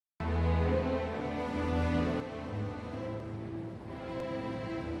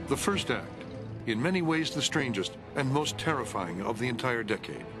The first act, in many ways the strangest and most terrifying of the entire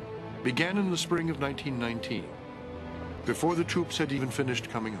decade, began in the spring of 1919, before the troops had even finished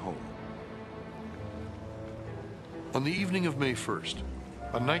coming home. On the evening of May 1st,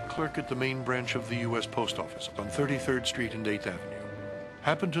 a night clerk at the main branch of the U.S. Post Office on 33rd Street and 8th Avenue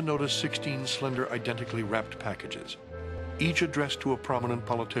happened to notice 16 slender, identically wrapped packages, each addressed to a prominent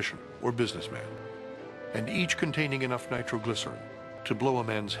politician or businessman, and each containing enough nitroglycerin to blow a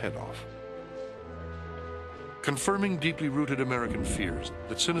man's head off. Confirming deeply rooted American fears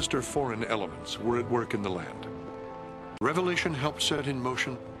that sinister foreign elements were at work in the land, revelation helped set in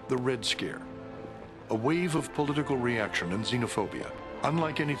motion the Red Scare, a wave of political reaction and xenophobia,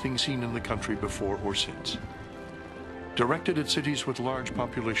 unlike anything seen in the country before or since, directed at cities with large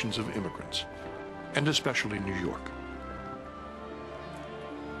populations of immigrants, and especially New York.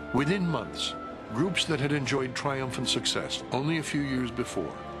 Within months, groups that had enjoyed triumphant success only a few years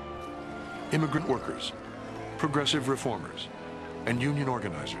before, immigrant workers, progressive reformers, and union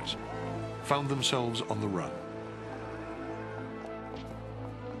organizers, found themselves on the run.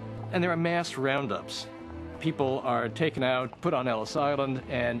 And there are mass roundups. People are taken out, put on Ellis Island,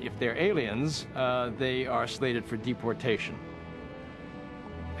 and if they're aliens, they are slated for deportation.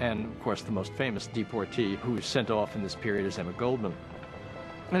 And, of course, the most famous deportee who was sent off in this period is Emma Goldman.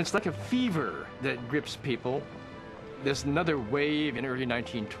 And it's like a fever that grips people. There's another wave in early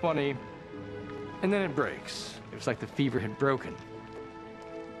 1920, and then it breaks. It was like the fever had broken.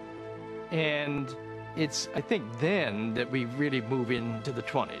 And it's, I think, then that we really move into the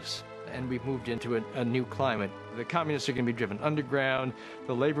 20s, and we've moved into a new climate. The communists are going to be driven underground.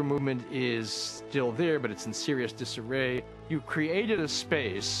 The labor movement is still there, but it's in serious disarray. You created a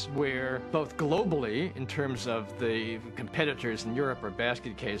space where both globally, in terms of the competitors in Europe or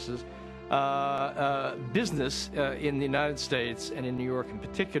basket cases, business in the United States and in New York in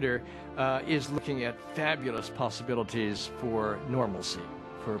particular is looking at fabulous possibilities for normalcy,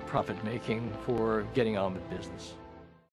 for profit making, for getting on with business.